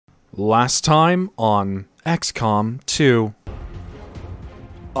Last time on Xcom 2.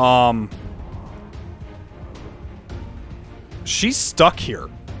 She's stuck here.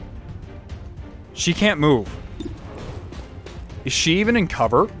 She can't move. Is she even in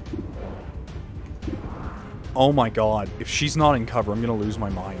cover? Oh my god. If she's not in cover, I'm gonna lose my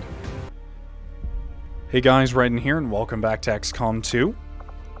mind. Hey guys, Red in here, and welcome back to Xcom 2.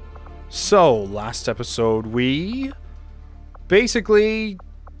 So, last episode we basically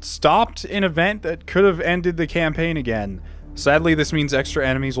stopped an event that could have ended the campaign again. Sadly, this means extra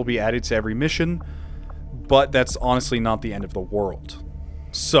enemies will be added to every mission, but that's honestly not the end of the world.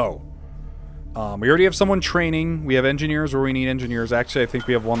 So, we already have someone training. We have engineers where we need engineers. Actually, I think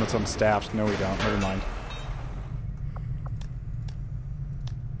we have one that's unstaffed. No, we don't. Never mind.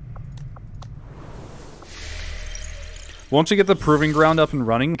 Once we get the proving ground up and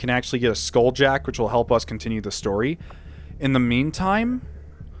running, we can actually get a skulljack, which will help us continue the story. In the meantime,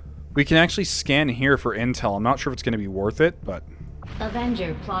 we can actually scan here for intel. I'm not sure if it's going to be worth it, but...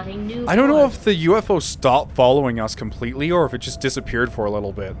 Avenger plotting new I don't know if the UFO stopped following us completely or if it just disappeared for a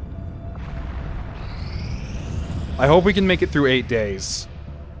little bit. I hope we can make it through 8 days.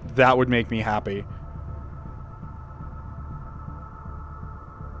 That would make me happy.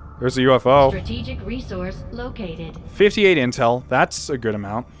 There's a UFO. Strategic resource located. 58 intel. That's a good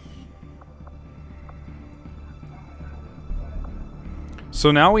amount.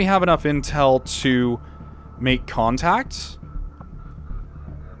 So now we have enough intel to make contact.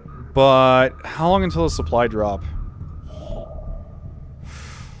 But how long until the supply drop?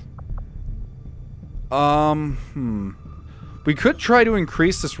 We could try to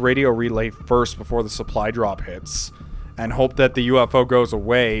increase this radio relay first before the supply drop hits. And hope that the UFO goes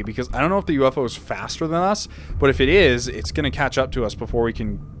away, because I don't know if the UFO is faster than us, but if it is, it's going to catch up to us before we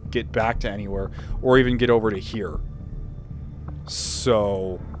can get back to anywhere, or even get over to here.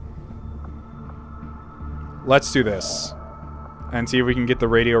 So, let's do this, and see if we can get the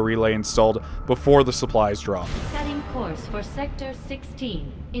radio relay installed before the supplies drop. Setting course for Sector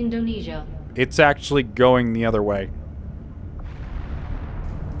 16, Indonesia. It's actually going the other way.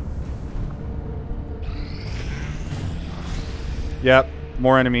 Yep,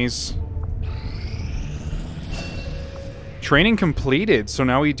 more enemies. Training completed, so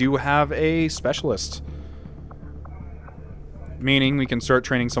now we do have a specialist. Meaning we can start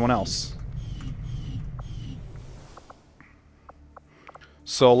training someone else.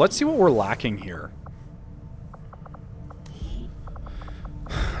 So let's see what we're lacking here.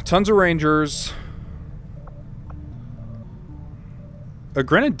 Tons of rangers. A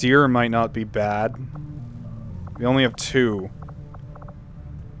grenadier might not be bad. We only have 2.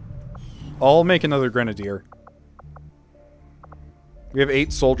 I'll make another grenadier. We have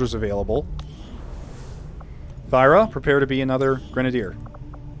 8 soldiers available. Thyra, prepare to be another grenadier.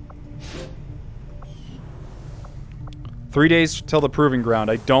 3 days till the proving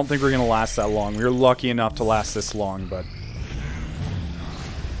ground. I don't think we're going to last that long. We were lucky enough to last this long, but...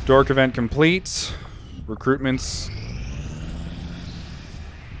 Dork event complete. Recruitments.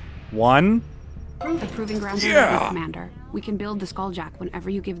 1. The proving grounds are ready, Commander. We can build the skulljack whenever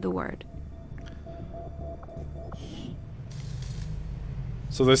you give the word.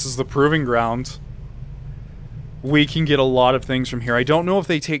 So this is the proving ground. We can get a lot of things from here. I don't know if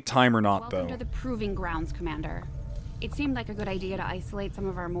they take time or not, though. Welcome to the proving grounds, Commander. It seemed like a good idea to isolate some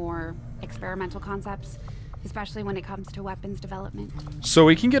of our more experimental concepts, especially when it comes to weapons development. So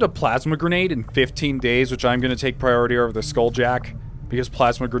we can get a plasma grenade in 15 days, which I'm going to take priority over the skulljack, because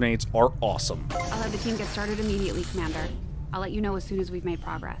plasma grenades are awesome. I'll have the team get started immediately, Commander. I'll let you know as soon as we've made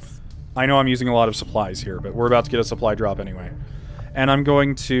progress. I know I'm using a lot of supplies here, but we're about to get a supply drop anyway. And I'm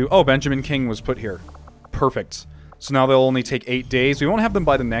going to... Oh, Benjamin King was put here. Perfect. So now they'll only take 8 days. We won't have them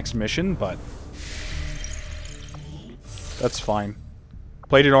by the next mission, but... That's fine.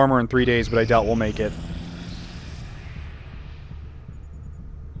 Plated armor in 3 days, but I doubt we'll make it.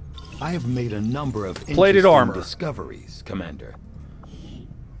 I have made a number of Plated armor discoveries, Commander.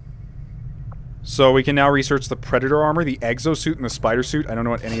 So we can now research the Predator armor, the exosuit, and the spider suit. I don't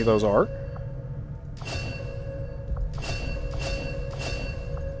know what any of those are.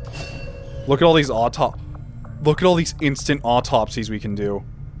 Look at all these Look at all these instant autopsies we can do.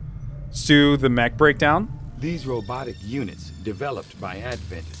 Let's do the mech breakdown. These robotic units, developed by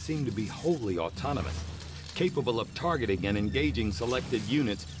Advent, seem to be wholly autonomous, capable of targeting and engaging selected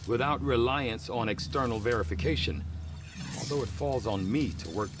units without reliance on external verification. Although it falls on me to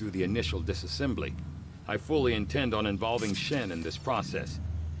work through the initial disassembly, I fully intend on involving Shen in this process,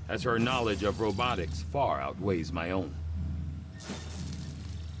 as her knowledge of robotics far outweighs my own.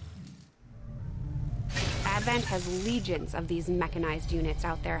 Advent has legions of these mechanized units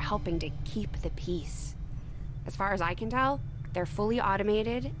out there helping to keep the peace. As far as I can tell, they're fully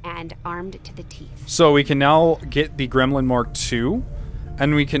automated and armed to the teeth. So we can now get the Gremlin Mark II,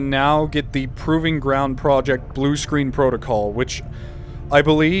 and we can now get the Proving Ground Project Blue Screen Protocol, which I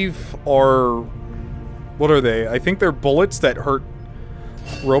believe are... What are they? I think they're bullets that hurt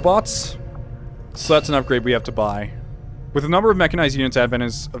robots. So that's an upgrade we have to buy. With a number of mechanized units Advent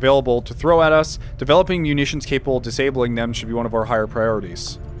is available to throw at us, developing munitions capable of disabling them should be one of our higher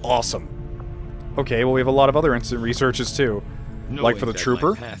priorities. Awesome. Okay, well we have a lot of other instant researches too. Like for the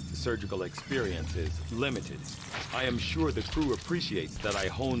trooper. My past surgical experience is limited. I am sure the crew appreciates that I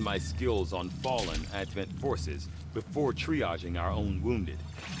hone my skills on fallen Advent forces before triaging our own wounded.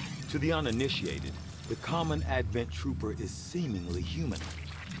 To the uninitiated, the common Advent trooper is seemingly human.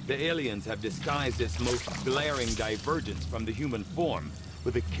 The aliens have disguised its most glaring divergence from the human form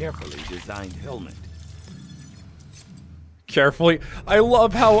with a carefully designed helmet. Carefully? I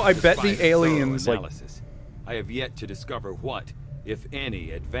love how I bet Despite the aliens, thorough like... analysis, I have yet to discover what, if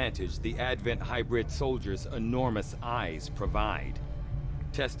any, advantage the Advent hybrid soldiers' enormous eyes provide.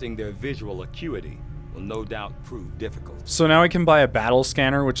 Testing their visual acuity will no doubt prove difficult. So now we can buy a battle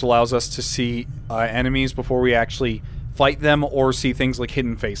scanner, which allows us to see enemies before we actually fight them, or see things like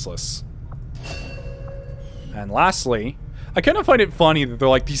hidden faceless. And lastly, I kind of find it funny that they're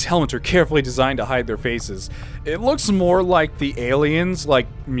like, these helmets are carefully designed to hide their faces. It looks more like the aliens, like,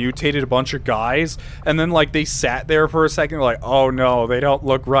 mutated a bunch of guys, and then, like, they sat there for a second, like, oh no, they don't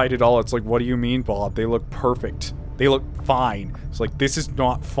look right at all. It's like, what do you mean, Bob? They look perfect. They look fine. It's like, this is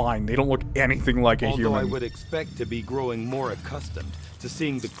not fine. They don't look anything like a human. Although I would expect to be growing more accustomed to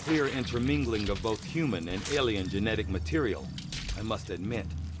seeing the clear intermingling of both human and alien genetic material, I must admit,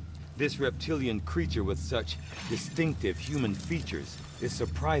 this reptilian creature with such distinctive human features is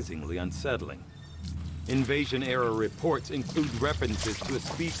surprisingly unsettling. Invasion-era reports include references to a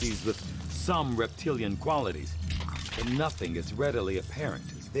species with some reptilian qualities, but nothing as readily apparent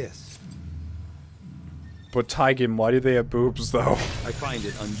as this. But Taigin, why do they have boobs, though? I find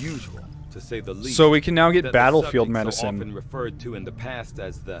it unusual, to say the least. So we can now get that battlefield the subject medicine. So often referred to in the past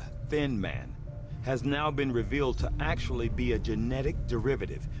as the Thin Man has now been revealed to actually be a genetic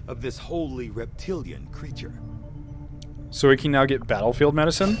derivative of this wholly reptilian creature. So we can now get battlefield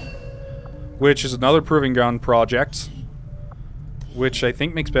medicine, which is another Proving Ground project, which I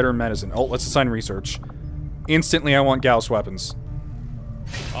think makes better medicine. Oh, let's assign research. Instantly, I want Gauss weapons.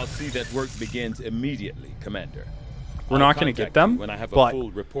 I'll see that work begins immediately, Commander. We're not going to get them, when I have a but full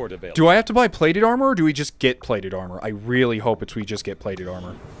report available. Do I have to buy plated armor, or do we just get plated armor? I really hope we just get plated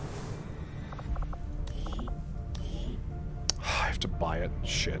armor. I have to buy it.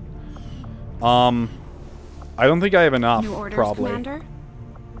 Shit. I don't think I have enough, New orders, probably. Commander?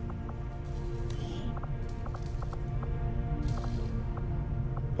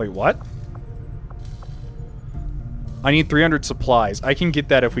 Wait, what? I need 300 supplies. I can get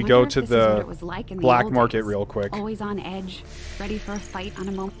that if we go to the black market real quick. Always on edge, ready for a fight on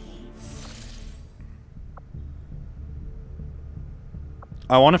a moment.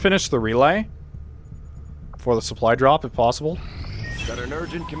 I want to finish the relay for the supply drop, if possible. Got an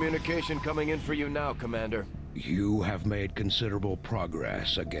urgent communication coming in for you now, Commander. You have made considerable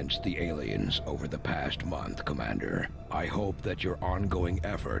progress against the aliens over the past month, Commander. I hope that your ongoing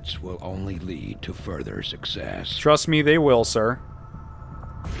efforts will only lead to further success. Trust me, they will, sir.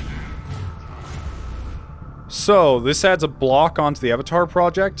 So, this adds a block onto the Avatar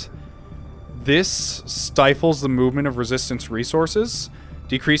project. This stifles the movement of resistance resources,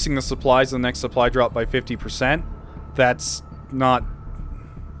 decreasing the supplies of the next supply drop by 50%. That's not...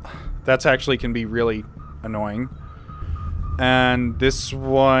 That's actually can be really annoying. And this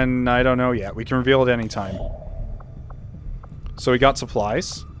one, I don't know yet. We can reveal it anytime. So we got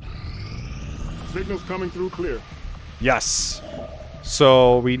supplies. Signals coming through clear. Yes.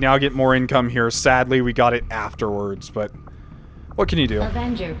 So we now get more income here. Sadly, we got it afterwards, but what can you do?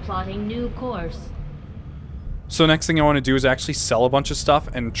 Avenger plotting new course. So next thing I want to do is actually sell a bunch of stuff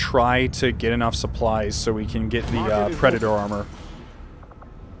and try to get enough supplies so we can get the Predator armor.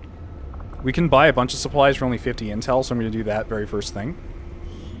 We can buy a bunch of supplies for only 50 intel, so I'm going to do that very first thing.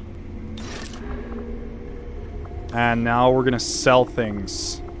 And now we're going to sell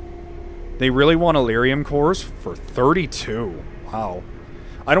things. They really want Illyrium cores for 32. Wow.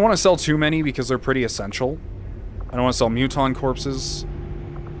 I don't want to sell too many because they're pretty essential. I don't want to sell muton corpses.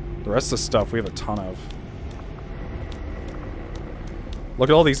 The rest of the stuff we have a ton of.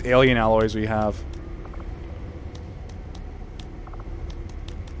 Look at all these alien alloys we have.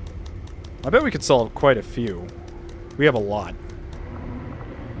 I bet we could sell quite a few. We have a lot.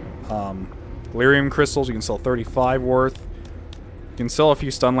 Delirium crystals, you can sell 35 worth. You can sell a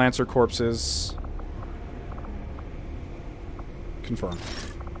few stun lancer corpses. Confirm.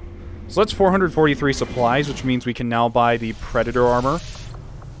 So that's 443 supplies, which means we can now buy the Predator armor.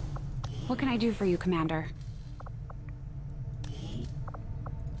 What can I do for you, Commander?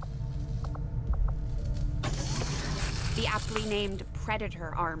 The aptly named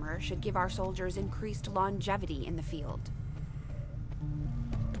Predator armor should give our soldiers increased longevity in the field.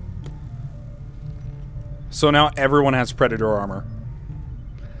 So now everyone has Predator armor.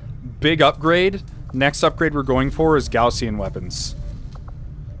 Big upgrade. Next upgrade we're going for is Gaussian weapons.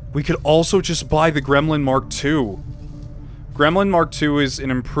 We could also just buy the Gremlin Mark II. Gremlin Mark II is an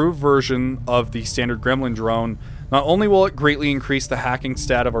improved version of the standard Gremlin drone. Not only will it greatly increase the hacking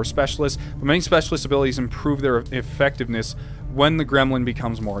stat of our specialists, but many specialist abilities improve their effectiveness when the Gremlin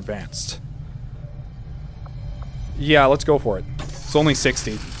becomes more advanced. Yeah, let's go for it. It's only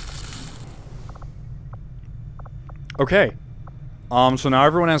 60. Okay. So now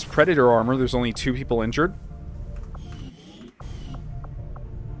everyone has Predator armor. There's only 2 people injured.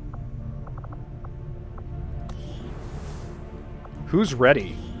 Who's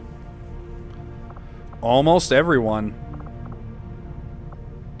ready? Almost everyone.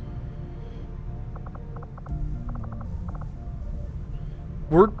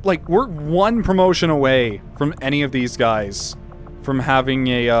 We're 1 promotion away from any of these guys from having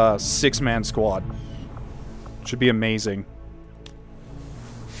a 6-man squad. Should be amazing.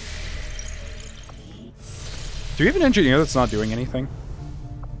 Do we have an engineer that's not doing anything?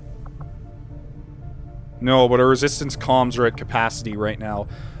 No, but our resistance comms are at capacity right now.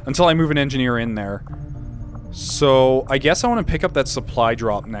 Until I move an engineer in there. So, I guess I want to pick up that supply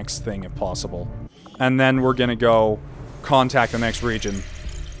drop next thing, if possible. And then we're gonna go contact the next region.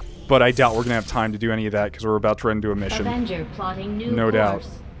 But I doubt we're gonna have time to do any of that, because we're about to run into a mission. Avenger plotting new No doubt.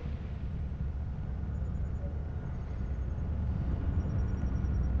 course.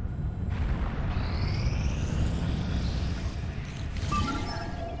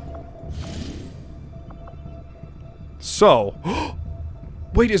 So,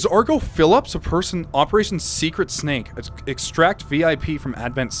 wait, is Argo Phillips a person? Operation Secret Snake. Extract VIP from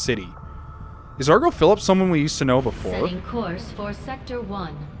Advent City. Is Argo Phillips someone we used to know before? Setting course for Sector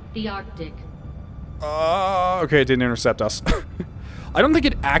 1, the Arctic. Okay, it didn't intercept us. I don't think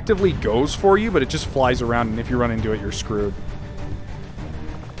it actively goes for you, but it just flies around, and if you run into it, you're screwed.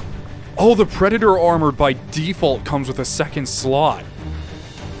 Oh, the Predator armor by default comes with a 2nd slot.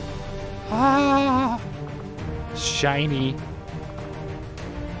 Ah. Shiny.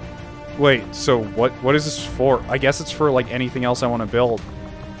 Wait, so what is this for? I guess it's for, like, anything else I want to build.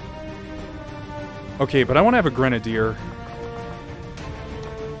 Okay, but I want to have a Grenadier.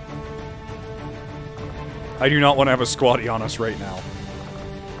 I do not want to have a squatty on us right now.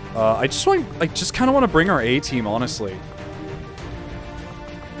 I just kind of want to bring our A-team, honestly.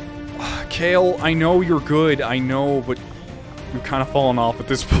 Kale, I know you're good, I know, but you've kind of fallen off at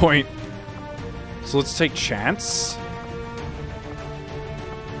this point. So let's take Chance.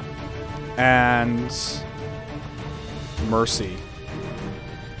 And Mercy.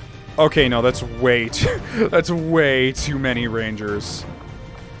 Okay, no, that's way too many Rangers.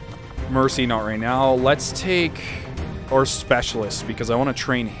 Mercy, not right now. Let's take our Specialist, because I want to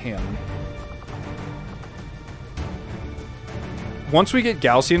train him. Once we get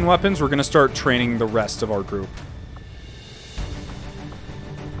Gaussian weapons, we're going to start training the rest of our group.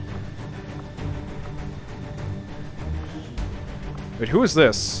 Wait, who is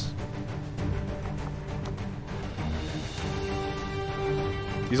this?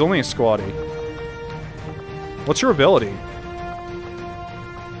 He's only a squatty. What's your ability?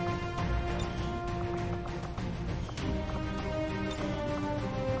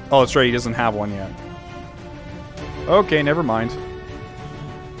 Oh, that's right, he doesn't have one yet. Okay, never mind.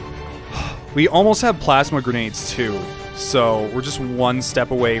 We almost have plasma grenades too, so we're just 1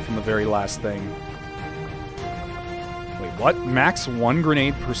 step away from the very last thing. Wait, what? Max 1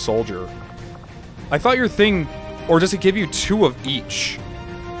 grenade per soldier. I thought your thing... Or does it give you 2 of each?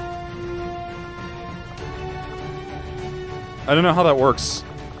 I don't know how that works.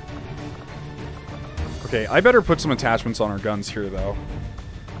 Okay, I better put some attachments on our guns here, though.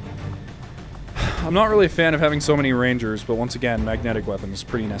 I'm not really a fan of having so many Rangers, but once again, magnetic weapon is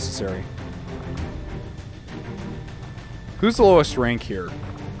pretty necessary. Who's the lowest rank here?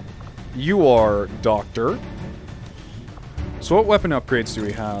 You are Doctor. So what weapon upgrades do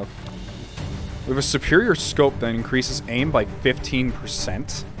we have? We have a superior scope that increases aim by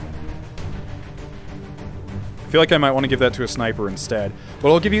 15%. I feel like I might want to give that to a sniper instead.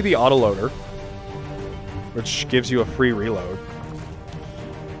 But I'll give you the autoloader, which gives you a free reload.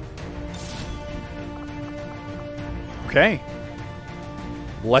 Okay.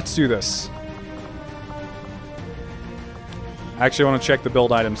 Let's do this. Actually, I want to check the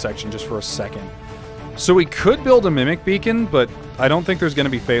build item section just for a second. So we could build a mimic beacon, but I don't think there's going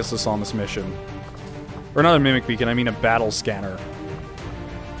to be faceless on this mission. Or not a mimic beacon, I mean a battle scanner.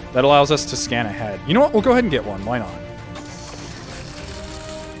 That allows us to scan ahead. You know what? We'll go ahead and get one. Why not?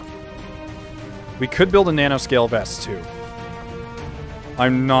 We could build a nanoscale vest, too.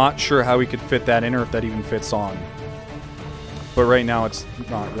 I'm not sure how we could fit that in or if that even fits on. But right now, it's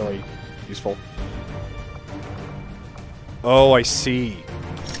not really useful. Oh, I see.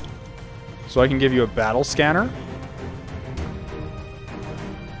 So I can give you a battle scanner?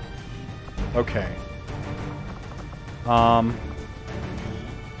 Okay.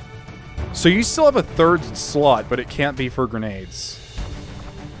 So you still have a third slot, but it can't be for grenades.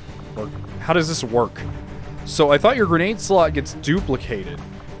 Or how does this work? So I thought your grenade slot gets duplicated.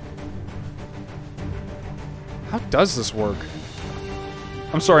 How does this work?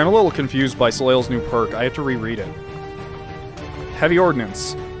 I'm sorry, I'm a little confused by Soleil's new perk. I have to reread it. Heavy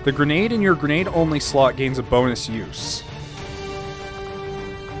ordnance. The grenade in your grenade-only slot gains a bonus use.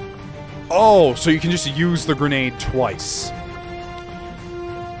 Oh, so you can just use the grenade twice.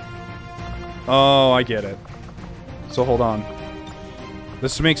 Oh, I get it. So hold on.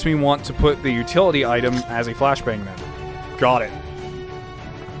 This makes me want to put the utility item as a flashbang then. Got it.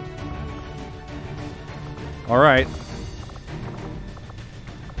 Alright.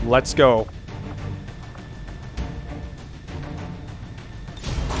 Let's go.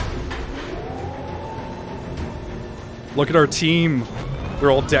 Look at our team. They're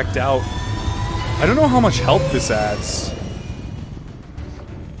all decked out. I don't know how much help this adds.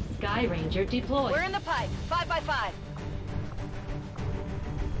 Sky Ranger deployed. We're in the pipe. 5x5.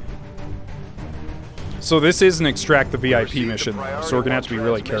 So this is an extract the VIP Received mission, a so we're gonna have to be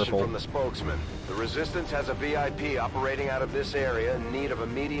really transmission careful. From the spokesman. The Resistance has a VIP operating out of this area in need of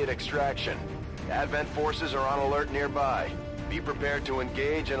immediate extraction. Advent forces are on alert nearby. Be prepared to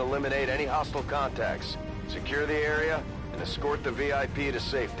engage and eliminate any hostile contacts. Secure the area and escort the VIP to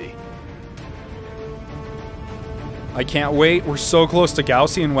safety. I can't wait. We're so close to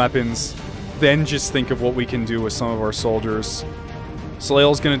Gaussian weapons. Then just think of what we can do with some of our soldiers.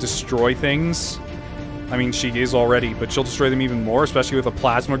 Soleil's gonna destroy things. I mean, she is already, but she'll destroy them even more, especially with the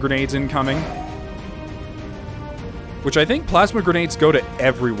plasma grenades incoming. Which I think plasma grenades go to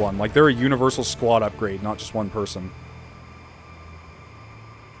everyone. Like, they're a universal squad upgrade, not just one person.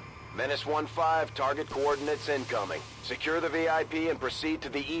 Menace 1-5, target coordinates incoming. Secure the VIP and proceed to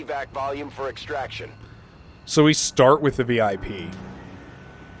the evac volume for extraction. So we start with the VIP.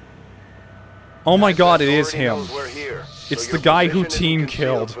 Oh my god, it is him. It's the guy who team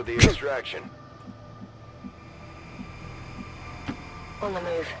killed. For the extraction. On the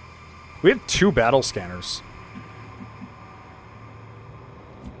move. We have 2 battle scanners.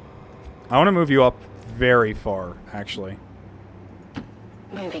 I want to move you up very far, actually.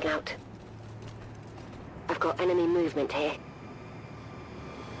 Moving out. I've got enemy movement here.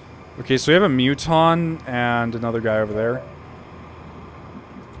 Okay, so we have a Muton and another guy over there.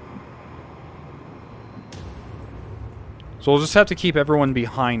 So we'll just have to keep everyone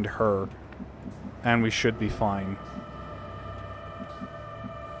behind her. And we should be fine.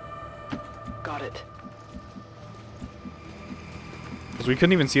 Got it. Because we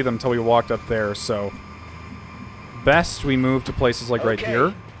couldn't even see them until we walked up there, so... Best we move to places like right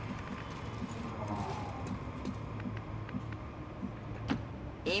here.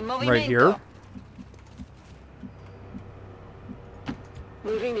 Right here.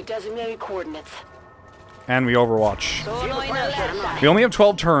 Moving to designated coordinates. And we overwatch. We only have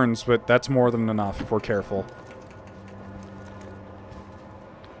 12 turns, but that's more than enough if we're careful.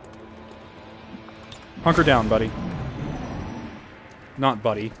 Hunker down, buddy. Not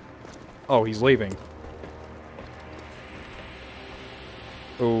buddy. Oh, he's leaving.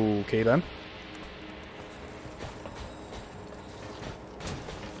 Okay, then.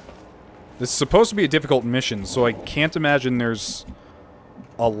 This is supposed to be a difficult mission, so I can't imagine there's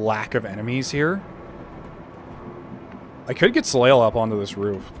a lack of enemies here. I could get Soleil up onto this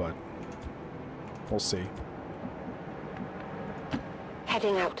roof, but we'll see.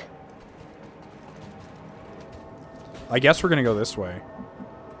 Heading out. I guess we're gonna go this way.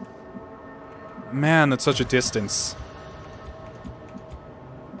 Man, that's such a distance.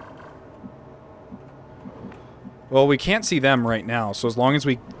 Well, we can't see them right now, so as long as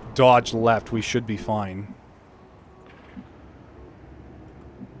we dodge left, we should be fine.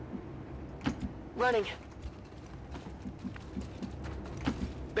 Running.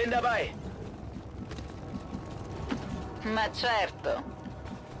 Ben dabei. Ma certo.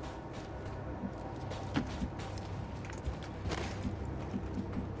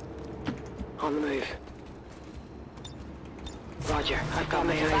 On the move. Roger, I've got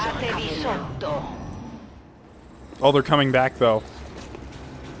my eyes on it now. Oh, they're coming back, though.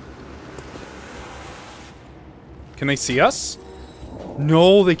 Can they see us?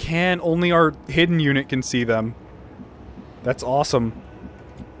 No, they can't. Only our hidden unit can see them. That's awesome.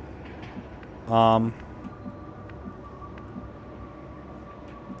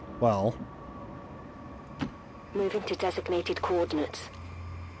 Well. Moving to designated coordinates.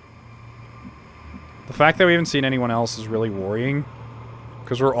 The fact that we haven't seen anyone else is really worrying.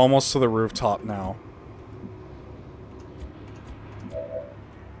 Because we're almost to the rooftop now.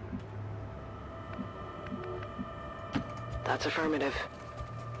 That's affirmative.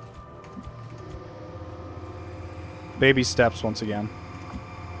 Baby steps once again.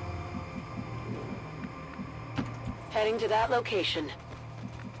 Heading to that location.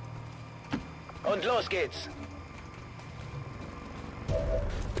 Und los geht's.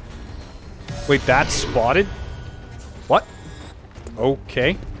 Wait, that's spotted? What?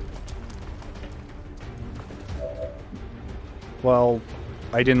 Okay. Well,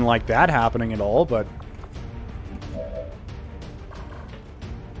 I didn't like that happening at all, but...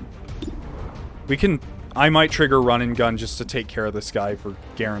 we can... I might trigger run and gun just to take care of this guy for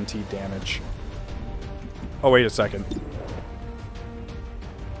guaranteed damage. Oh, wait a second.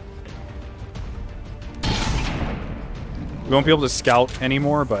 We won't be able to scout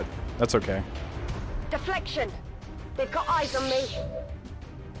anymore, but that's okay. Deflection! They've got eyes on me.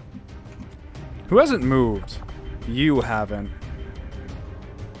 Who hasn't moved? You haven't.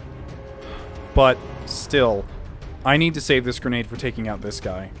 But, still, I need to save this grenade for taking out this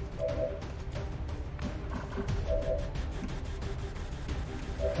guy.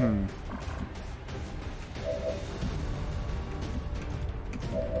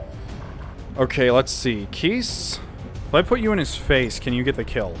 Okay, let's see. Keese? If I put you in his face, can you get the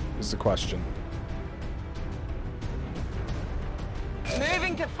kill? Is the question.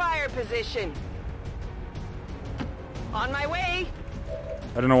 Moving to fire position. On my way.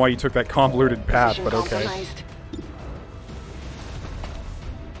 I don't know why you took that convoluted path, Position but okay. compromised.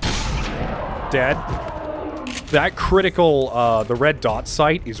 Dead. That critical, the red dot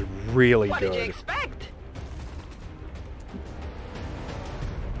sight is really What did you good. expect?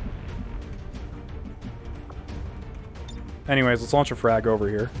 Anyways, let's launch a frag over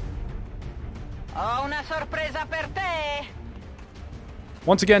here. Oh, una sorpresa per te.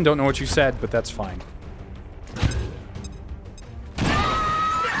 Once again, don't know what you said, but that's fine.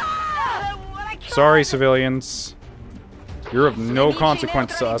 Sorry, civilians. You're of no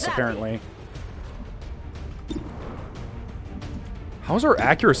consequence to us, apparently. How's our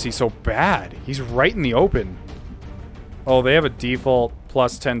accuracy so bad? He's right in the open. Oh, they have a default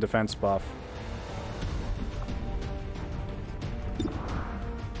plus 10 defense buff.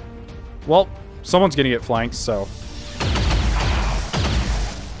 Well, someone's gonna get flanked, so...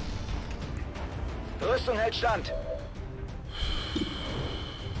 Rüstung hält stand.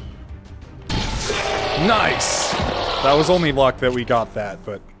 Nice! That was only luck that we got that,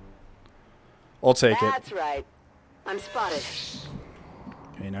 but... I'll take it. That's right. I'm spotted.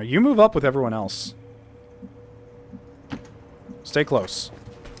 Okay, now you move up with everyone else. Stay close.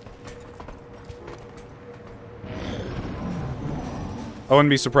 I wouldn't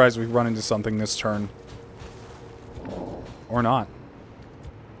be surprised if we run into something this turn. Or not.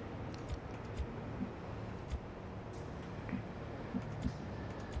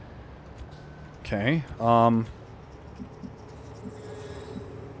 Okay, Not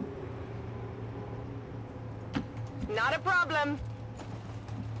a problem.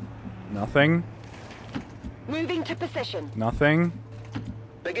 nothing. Moving to position. Nothing.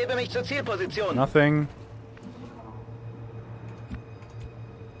 Begebe mich zur Zielposition. Nothing.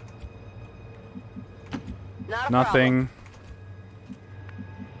 Not a Nothing. problem.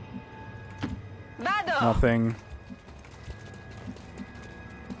 Vado. Nothing.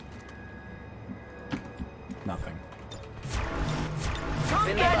 Nothing.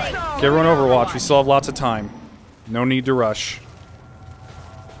 Get everyone Overwatch. We still have lots of time. No need to rush.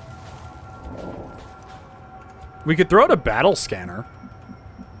 We could throw out a battle scanner.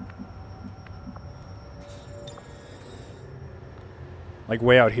 Like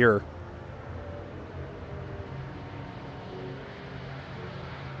way out here.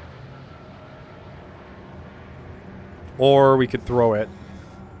 Or we could throw it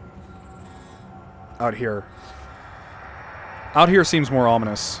out here. Out here seems more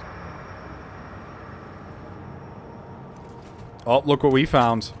ominous. Oh, look what we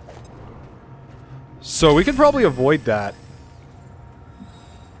found. So we could probably avoid that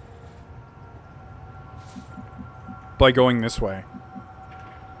by going this way.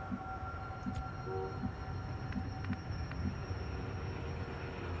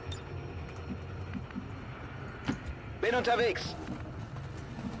 Bin unterwegs.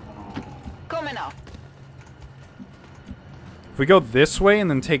 Komme noch. If we go this way and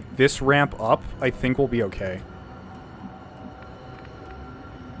then take this ramp up, I think we'll be okay.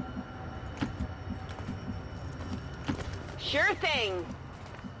 Sure thing.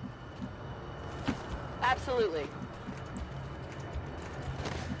 Absolutely.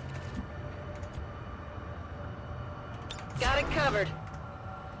 Got it covered.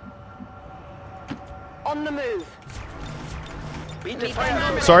 On the move. Biete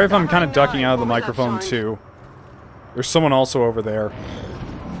Feuer. Sorry if I'm kind of ducking out of the microphone too. There's someone also over there.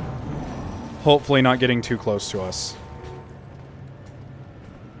 Hopefully not getting too close to us.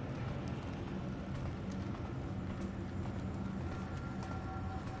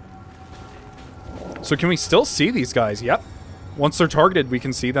 So can we still see these guys? Yep. Once they're targeted, we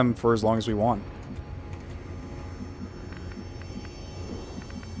can see them for as long as we want.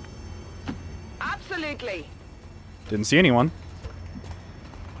 Absolutely. Didn't see anyone.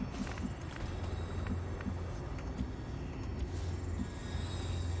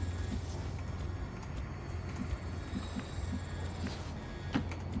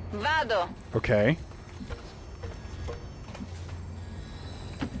 Vado. Okay.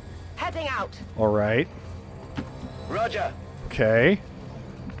 Heading out. All right. Roger. Okay.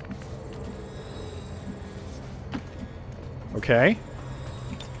 Okay.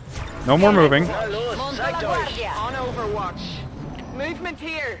 No more moving. Na los, Monta la zeigt euch. guardia. On overwatch. Movement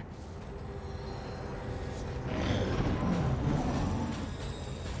here.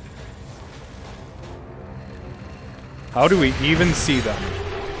 How do we even see them?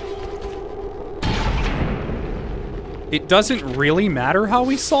 It doesn't really matter how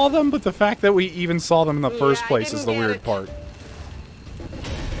we saw them, but the fact that we even saw them in the first I place is didn't the get weird it. part.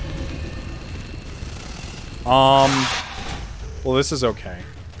 Well, this is okay.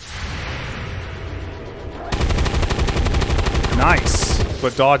 Nice,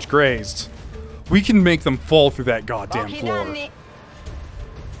 but dodge grazed. We can make them fall through that goddamn Pochi floor. danni.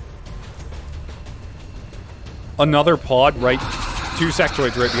 Another pod right, 2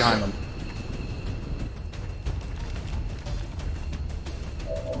 sectoids right behind them.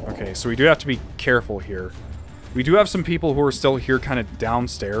 Okay, so we do have to be careful here. We do have some people who are still here kind of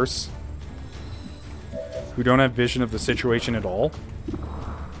downstairs, who don't have vision of the situation at all.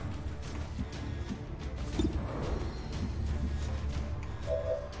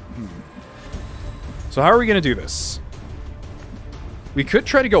 So how are we going to do this? We could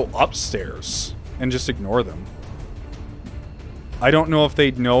try to go upstairs and just ignore them. I don't know if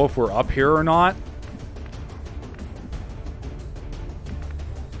they'd know if we're up here or not.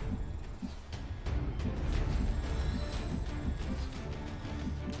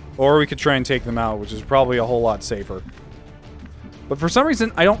 Or we could try and take them out, which is probably a whole lot safer. But for some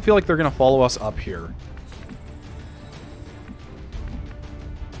reason, I don't feel like they're going to follow us up here.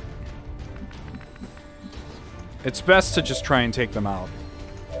 It's best to just try and take them out.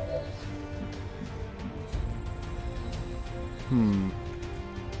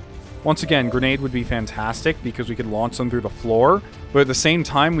 Once again, grenade would be fantastic because we could launch them through the floor, but at the same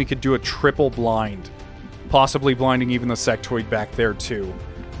time, we could do a triple blind. Possibly blinding even the sectoid back there, too.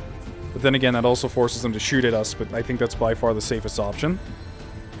 But then again, that also forces them to shoot at us, but I think that's by far the safest option.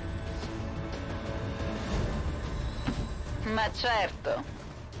 Ma certo.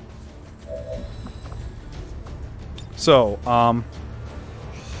 So,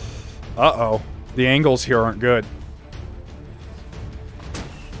 uh-oh. The angles here aren't good.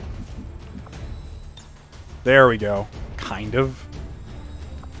 There we go. Kind of.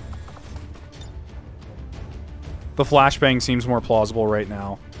 The flashbang seems more plausible right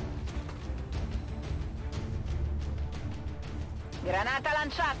now. Granata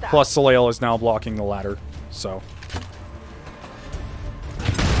lanciata. Plus, Soleil is now blocking the ladder, so.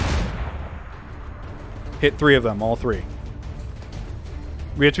 Hit 3 of them, all 3.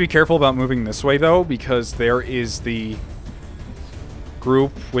 We have to be careful about moving this way, though, because there is the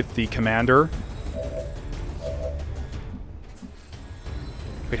group with the commander.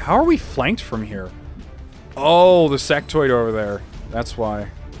 Wait, how are we flanked from here? Oh, the sectoid over there. That's why.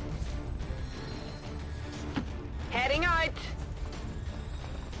 Heading out.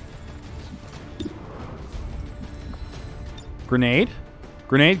 Grenade?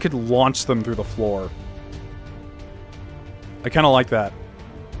 Grenade could launch them through the floor. I kind of like that.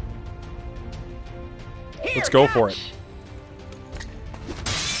 Let's go for it.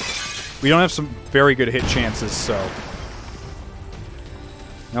 We don't have some very good hit chances, so...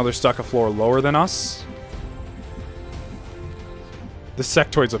 Now they're stuck a floor lower than us. The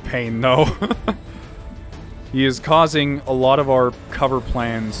sectoid's a pain, though. He is causing a lot of our cover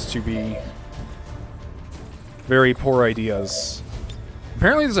plans to be very poor ideas.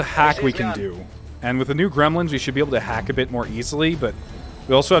 Apparently there's a hack we can do. And with the new gremlins, we should be able to hack a bit more easily, but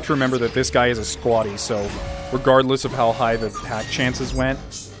we also have to remember that this guy is a squatty, so regardless of how high the hack chances went,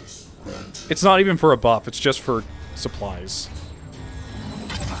 it's not even for a buff, it's just for supplies.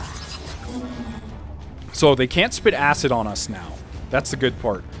 So they can't spit acid on us now. That's the good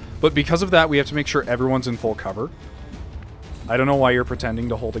part. But because of that, we have to make sure everyone's in full cover. I don't know why you're pretending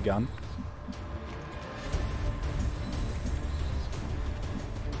to hold a gun.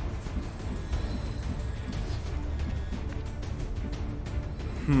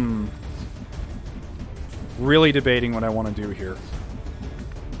 Really debating what I want to do here.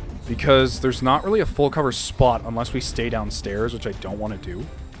 Because there's not really a full cover spot unless we stay downstairs, which I don't want to do.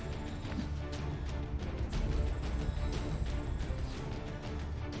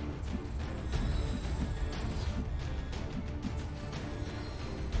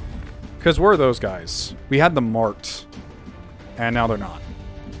 Because where are those guys? We had them marked. And now they're not.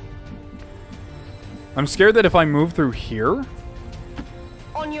 I'm scared that if I move through here...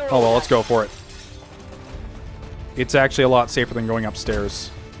 Oh well, let's go for it. It's actually a lot safer than going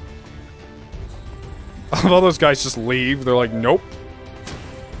upstairs. All those guys just leave. They're like, nope.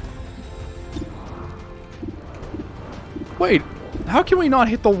 Wait, how can we not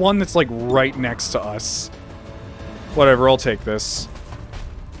hit the one that's like right next to us? Whatever, I'll take this.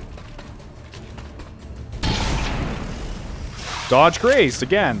 Dodge grazed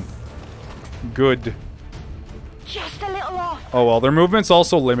again. Good. Just a little off. Oh well, their movement's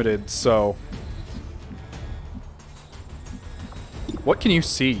also limited, so... What can you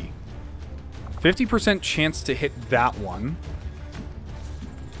see? 50% chance to hit that one.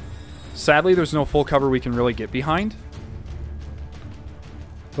 Sadly, there's no full cover we can really get behind.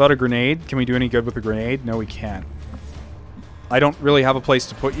 Without a grenade, can we do any good with a grenade? No, we can't. I don't really have a place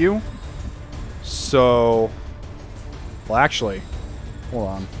to put you. So... Well, actually, hold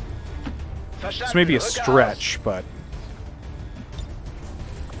on. This may be a stretch, but...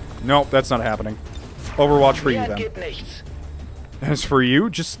 Nope, that's not happening. Overwatch for you, then. As for you,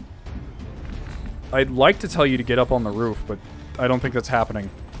 just... I'd like to tell you to get up on the roof, but I don't think that's happening.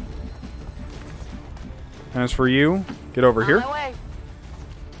 And as for you, get over here.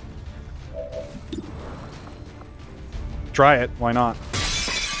 Try it, why not?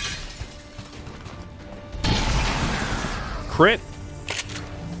 Crit!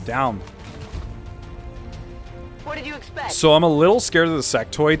 Down. What did you expect? So I'm a little scared of the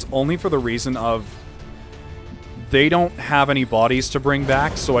sectoids, only for the reason of they don't have any bodies to bring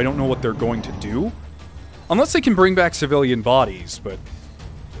back, so I don't know what they're going to do. Unless they can bring back civilian bodies, but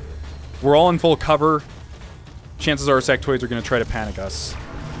we're all in full cover. Chances are sectoids are going to try to panic us.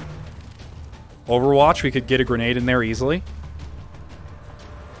 Overwatch, we could get a grenade in there easily.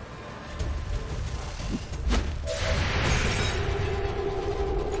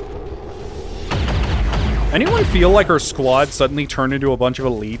 Anyone feel like our squad suddenly turned into a bunch of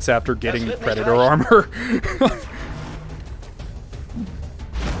elites after getting Predator armor?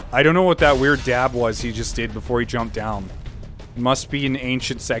 I don't know what that weird dab was he just did before he jumped down. It must be an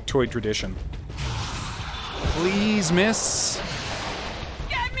ancient sectoid tradition. Please, miss.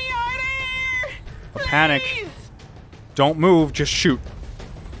 Get me out of here! A panic. Don't move, just shoot.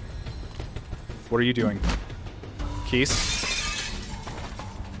 What are you doing? Keese?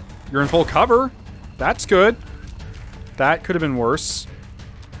 You're in full cover. That's good. That could have been worse.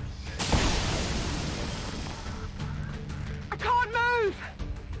 I can't move!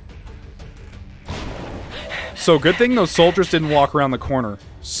 So good thing those soldiers didn't walk around the corner.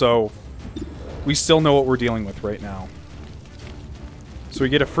 So we still know what we're dealing with right now. So we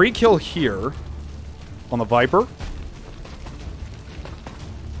get a free kill here on the Viper.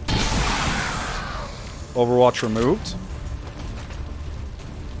 Overwatch removed.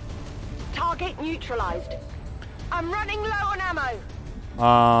 Target neutralized. I'm running low on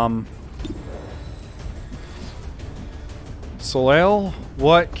ammo. Soleil,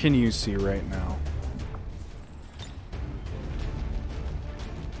 what can you see right now?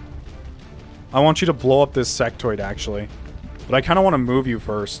 I want you to blow up this sectoid, actually. But I kind of want to move you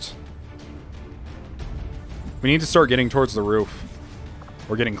first. We need to start getting towards the roof.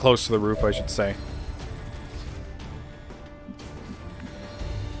 Or getting close to the roof, I should say.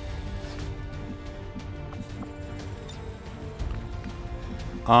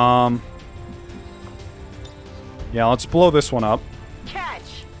 Yeah, let's blow this one up.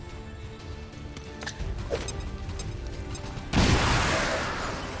 Catch.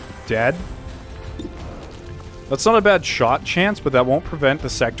 Dead. That's not a bad shot chance, but that won't prevent the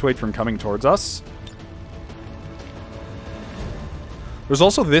sectoid from coming towards us. There's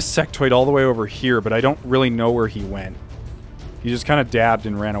also this sectoid all the way over here, but I don't really know where he went. He just kind of dabbed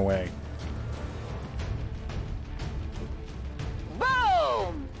and ran away.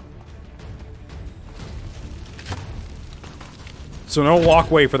 Boom! So no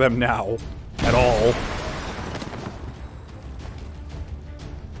walkway for them now. At all.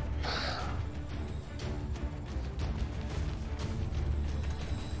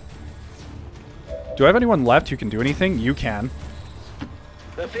 Do I have anyone left who can do anything? You can.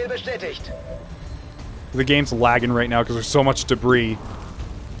 Befehl bestätigt. The game's lagging right now because there's so much debris.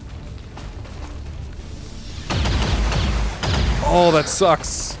 Oh, that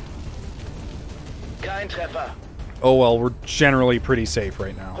sucks. Kein Treffer. Oh well, we're generally pretty safe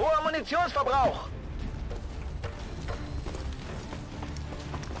right now. Hoher Munitionsverbrauch.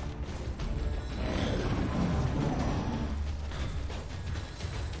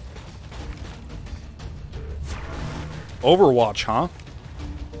 Overwatch, huh?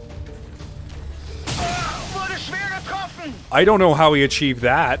 Wurde schwer getroffen. I don't know how he achieved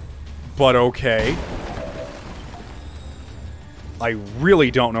that, but okay. I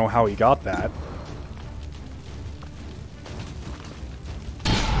really don't know how he got that.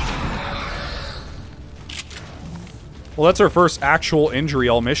 Well, that's our first actual injury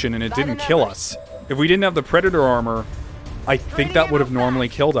all mission, and it didn't kill us. If we didn't have the Predator armor, I think that would have normally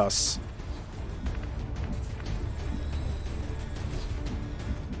killed us.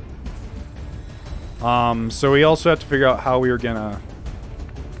 So we also have to figure out how we are gonna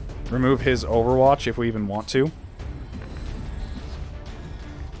remove his Overwatch, if we even want to.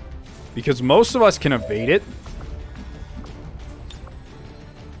 Because most of us can evade it.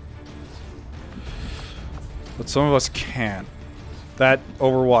 But some of us can't. That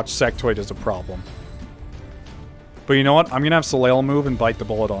Overwatch sectoid is a problem. But you know what? I'm gonna have Soleil move and bite the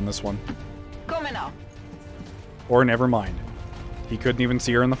bullet on this one. Come now. Or never mind. He couldn't even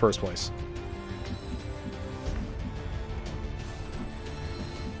see her in the first place.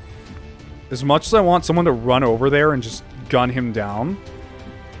 As much as I want someone to run over there and just gun him down,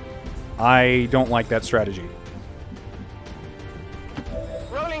 I don't like that strategy.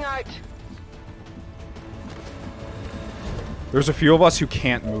 Rolling out. There's a few of us who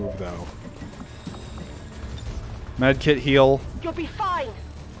can't move, though. Medkit heal. You'll be fine.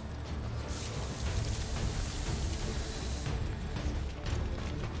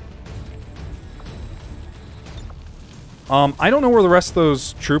 I don't know where the rest of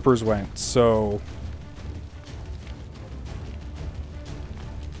those troopers went, so...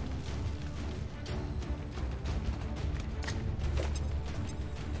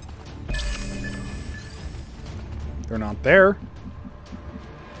 They're not there.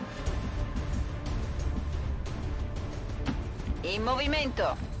 In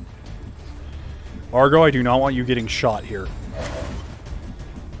movimento. Argo, I do not want you getting shot here.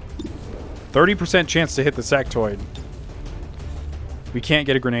 30% chance to hit the sectoid. We can't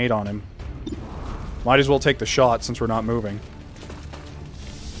get a grenade on him. Might as well take the shot since we're not moving.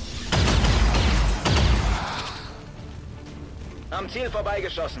 Am Ziel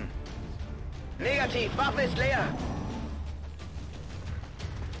vorbeigeschossen. Negativ, Waffe ist leer.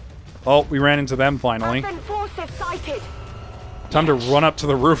 Oh, we ran into them finally. Advent forces sighted. Time to run up to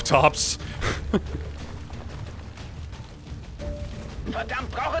the rooftops. Verdammt,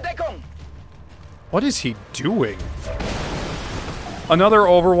 brauche Deckung. What is he doing? Another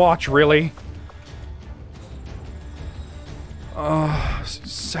Overwatch, really?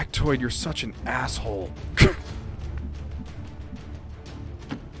 Sectoid, you're such an asshole.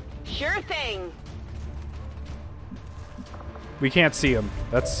 Sure thing. We can't see him.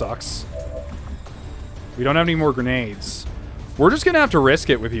 That sucks. We don't have any more grenades. We're just gonna have to risk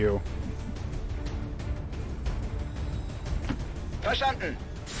it with you. Verstanden.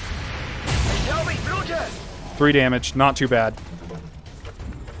 Ich glaube, ich blute. 3 damage, not too bad.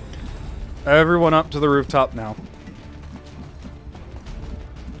 Everyone up to the rooftop now.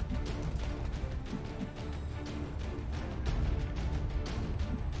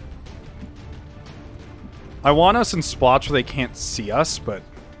 I want us in spots where they can't see us, but...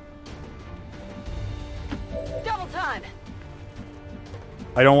 Double time.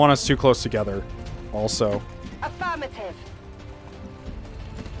 I don't want us too close together, also. Affirmative.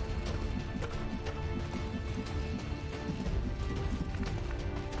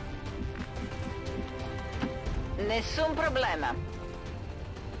 Nessun problema.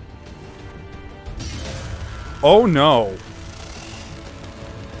 Oh no.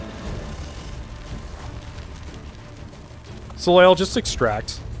 Soleil, just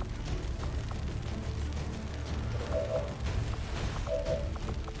extract.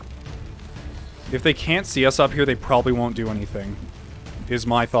 If they can't see us up here, they probably won't do anything. is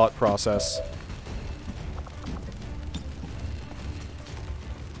my thought process.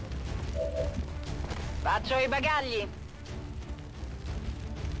 Faccio I bagagli.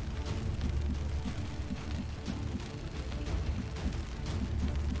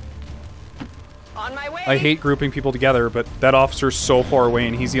 On my way. I hate grouping people together, but that officer's so far away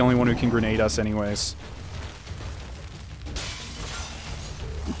and he's the only one who can grenade us anyways.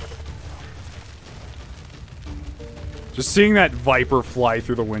 Just seeing that Viper fly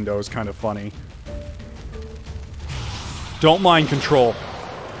through the window is kind of funny. Don't mind control.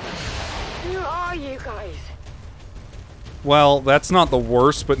 Who are you guys? Well, that's not the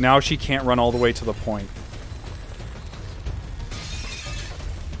worst, but now she can't run all the way to the point.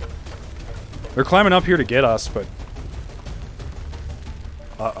 They're climbing up here to get us, but...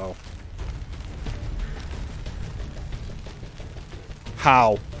 Uh-oh.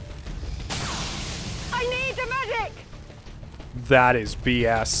 How? I need a medic! That is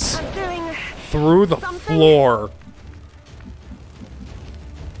BS. I'm doing Through the something. floor.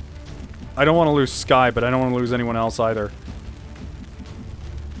 I don't want to lose Sky, but I don't want to lose anyone else either.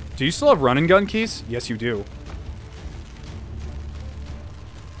 Do you still have running gun keys? Yes, you do.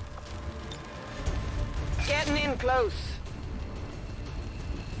 Getting in close.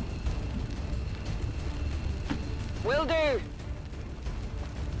 Will do.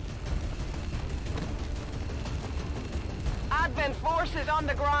 Advent forces on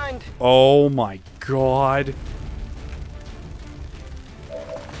the ground. Oh my god.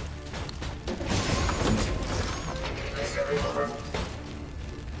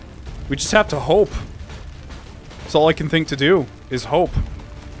 We just have to hope. That's all I can think to do, is hope.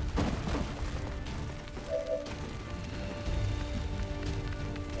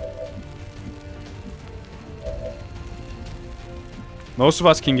 Most of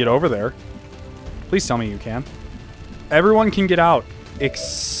us can get over there. Please tell me you can. Everyone can get out,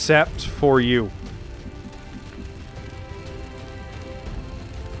 except for you.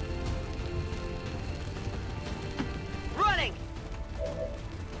 Running.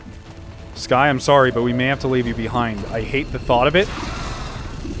 Sky, I'm sorry, but we may have to leave you behind. I hate the thought of it.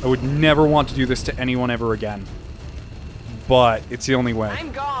 I would never want to do this to anyone ever again. But it's the only way.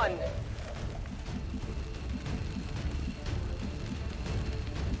 I'm gone.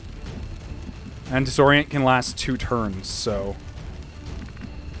 And disorient can last 2 turns, so...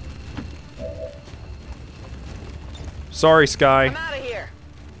 Sorry, Sky. I'm out of here.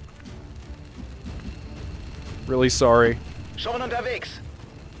 Really sorry. Schon unterwegs.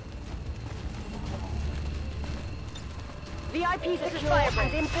 VIP secure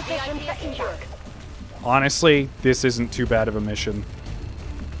and in position for injured. Honestly, this isn't too bad of a mission.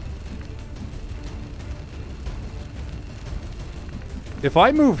 If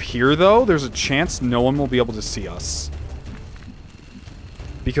I move here, though, there's a chance no one will be able to see us.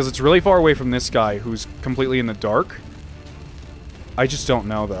 Because it's really far away from this guy who's completely in the dark. I just don't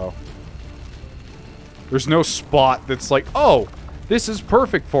know, though. There's no spot that's like, oh, this is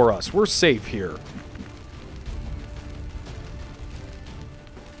perfect for us. We're safe here.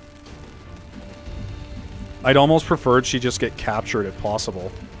 I'd almost preferred she just get captured if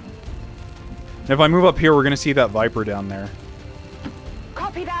possible. And if I move up here, we're going to see that Viper down there.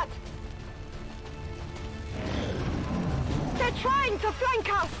 Copy that. They're trying to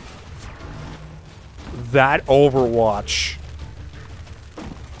flank us. That Overwatch.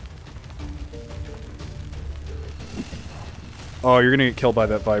 Oh, you're gonna get killed by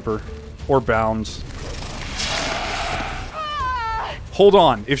that Viper. Or bound. Hold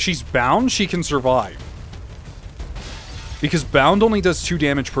on. If she's bound, she can survive. Because bound only does 2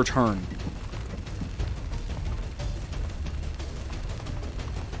 damage per turn.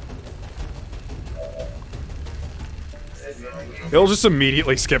 It'll just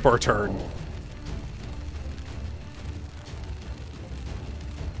immediately skip our turn.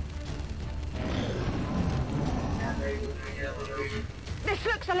 This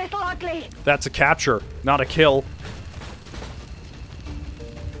looks a little ugly. That's a capture, not a kill.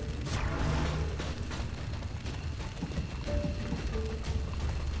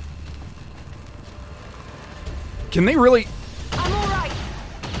 Can they really... I'm all right.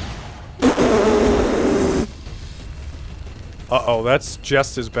 Uh-oh, that's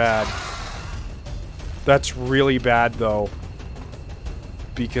just as bad. That's really bad, though.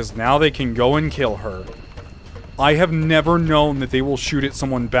 Because now they can go and kill her. I have never known that they will shoot at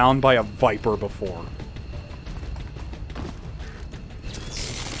someone bound by a Viper before.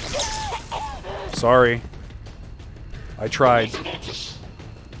 Sorry. I tried.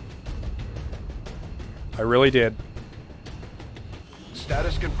 I really did.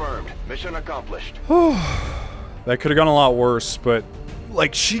 Status confirmed. Mission accomplished. That could have gone a lot worse, but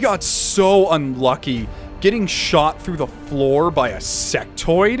Like, she got so unlucky getting shot through the floor by a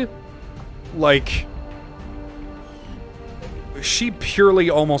sectoid. Like, she purely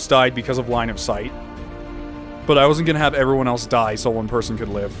almost died because of line of sight. But I wasn't gonna have everyone else die so one person could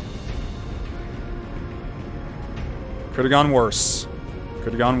live. Could have gone worse.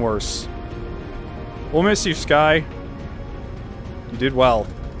 Could have gone worse. We'll miss you, Sky. You did well.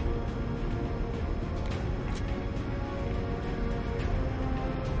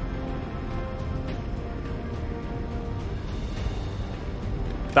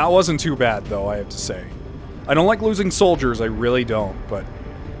 That wasn't too bad, though, I have to say. I don't like losing soldiers, I really don't, but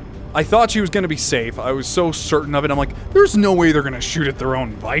I thought she was going to be safe. I was so certain of it. I'm like, there's no way they're going to shoot at their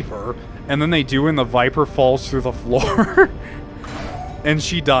own Viper. And then they do, and the Viper falls through the floor. And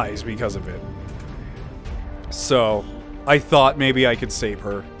she dies because of it. So, I thought maybe I could save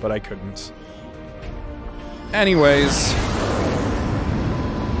her, but I couldn't. Anyways.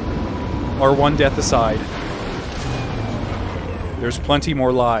 Our one death aside. There's plenty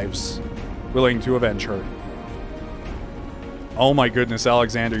more lives willing to avenge her. Oh my goodness,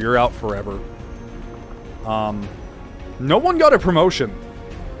 Alexander, you're out forever. No one got a promotion.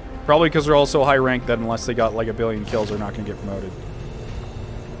 Probably because they're all so high ranked that unless they got like a billion kills, they're not going to get promoted.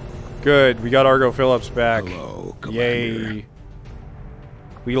 Good, we got Argo Phillips back. Hello, Commander. Yay.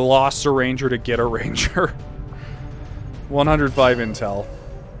 We lost a ranger to get a ranger. 105 intel.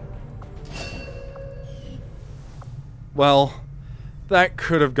 Well, that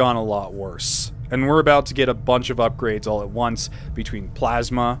could have gone a lot worse. And we're about to get a bunch of upgrades all at once between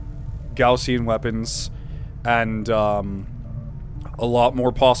plasma, Gaussian weapons, and a lot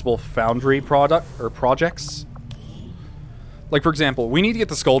more possible foundry projects. Like, for example, we need to get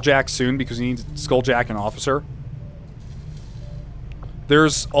the Skulljack soon because we need Skulljack and Officer.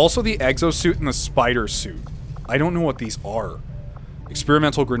 There's also the exosuit and the spider suit. I don't know what these are.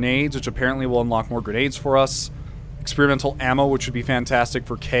 Experimental grenades, which apparently will unlock more grenades for us. Experimental ammo, which would be fantastic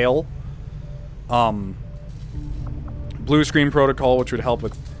for Kale. Blue screen protocol, which would help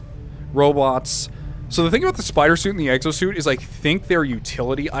with robots. So the thing about the spider suit and the exosuit is I think they're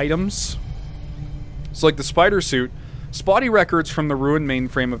utility items. So like the spider suit, spotty records from the ruined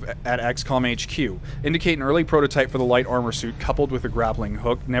mainframe at Xcom HQ indicate an early prototype for the light armor suit coupled with a grappling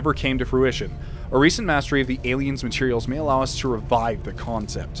hook never came to fruition. A recent mastery of the aliens' materials may allow us to revive the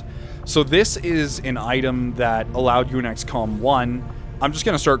concept. So this is an item that allowed you in XCOM 1. I'm just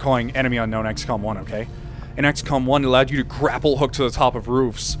going to start calling Enemy Unknown XCOM 1, okay? In XCOM 1, it allowed you to grapple hook to the top of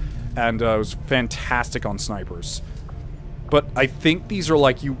roofs, and it was fantastic on snipers. But I think these are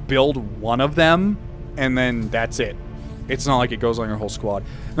like you build one of them, and then that's it. It's not like it goes on your whole squad.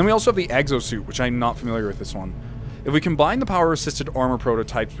 And then we also have the exosuit, which I'm not familiar with this one. If we combine the power-assisted armor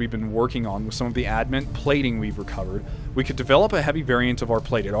prototypes we've been working on with some of the adamant plating we've recovered, we could develop a heavy variant of our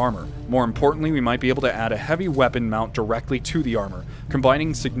plated armor. More importantly, we might be able to add a heavy weapon mount directly to the armor,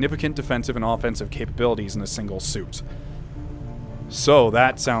 combining significant defensive and offensive capabilities in a single suit. So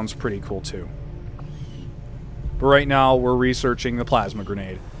that sounds pretty cool too. But right now, we're researching the plasma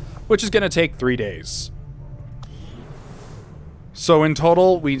grenade, which is going to take 3 days. So in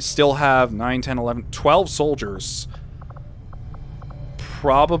total, we still have 9, 10, 11, 12 soldiers.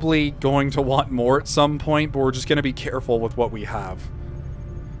 Probably going to want more at some point, but we're just going to be careful with what we have.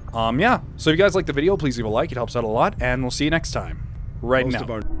 Yeah. So if you guys like the video, please leave a like. It helps out a lot, and we'll see you next time. Right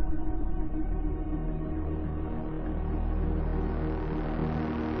now.